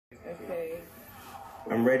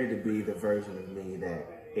I'm ready to be the version of me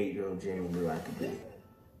that 8-year-old Jimmie knew I could be.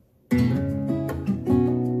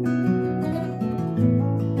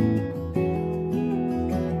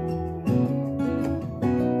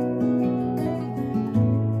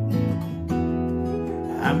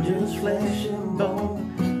 I'm just flesh and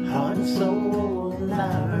bone, heart and soul, and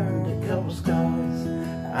I earned a couple scars.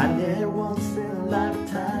 I never once in a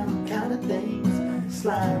lifetime kind of things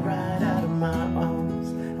slide right out of my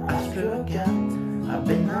arms. I struck out, I've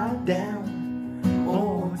been knocked down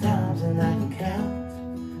more times than I can count,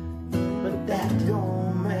 but that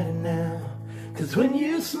don't matter now. 'Cause when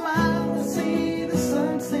you smile, I see the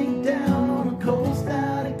sun sink down on the coast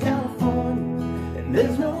out of California, and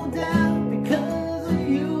there's no doubt because of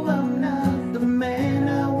you I'm not the man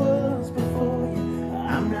I was before you.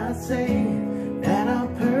 I'm not saying that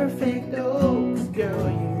I'm perfect, oh, 'cause girl,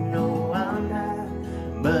 you know I'm not,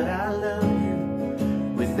 but I love you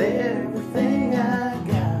with everything I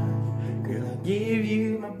got. Girl, I'll give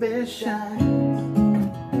you my best shot.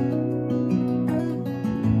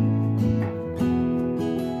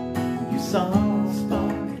 You saw a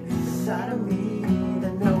spark inside of me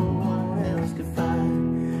that no one else could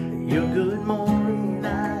find. Your good morning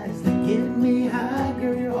eyes that get me high,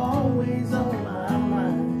 girl, you're always on my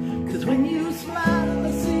mind. 'Cause when you smile,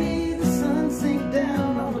 I see the sun sink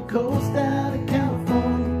down on the coast out of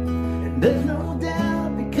California, and there's no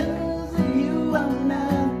doubt because of you I'm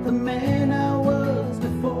not the man I was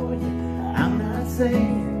before you. I'm not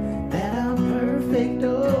saying that I'm perfect,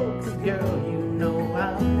 oh, 'cause girl, you know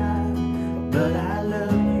I'm not, but I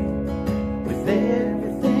love you with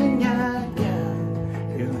everything I got.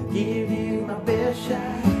 Girl, I'll give you my best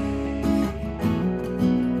shot.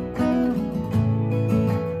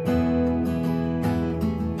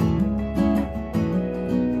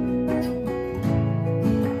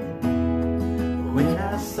 When I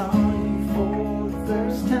saw you for the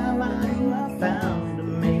first time, I knew I found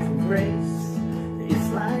amazing grace. It's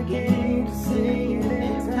like angels singing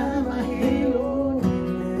every time I hear your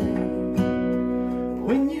name.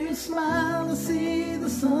 When you smile, I see the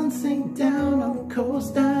sun sink down on the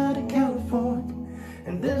coast out of California,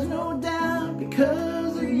 and there's no doubt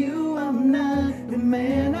because of you I'm not the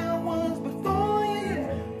man I was before you.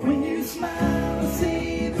 When you smile, I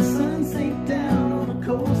see the sun sink down on the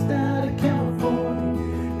coast out of California,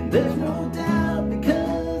 and there's no doubt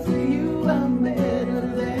because of you I'm better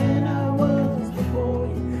than I was before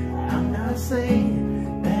you. I'm not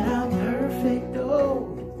saying that I'm perfect, oh,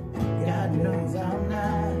 God knows I'm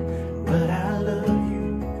not, but I love you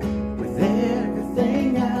with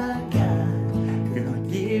everything I got. Girl, I'll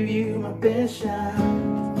give you my best shot.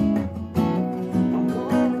 I'm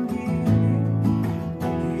gonna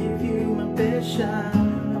give you my best shot. I'm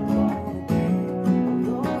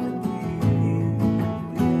gonna give you.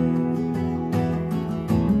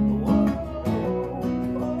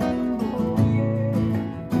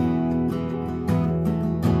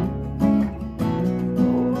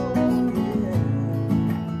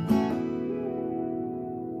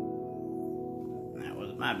 That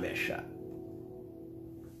was my best shot.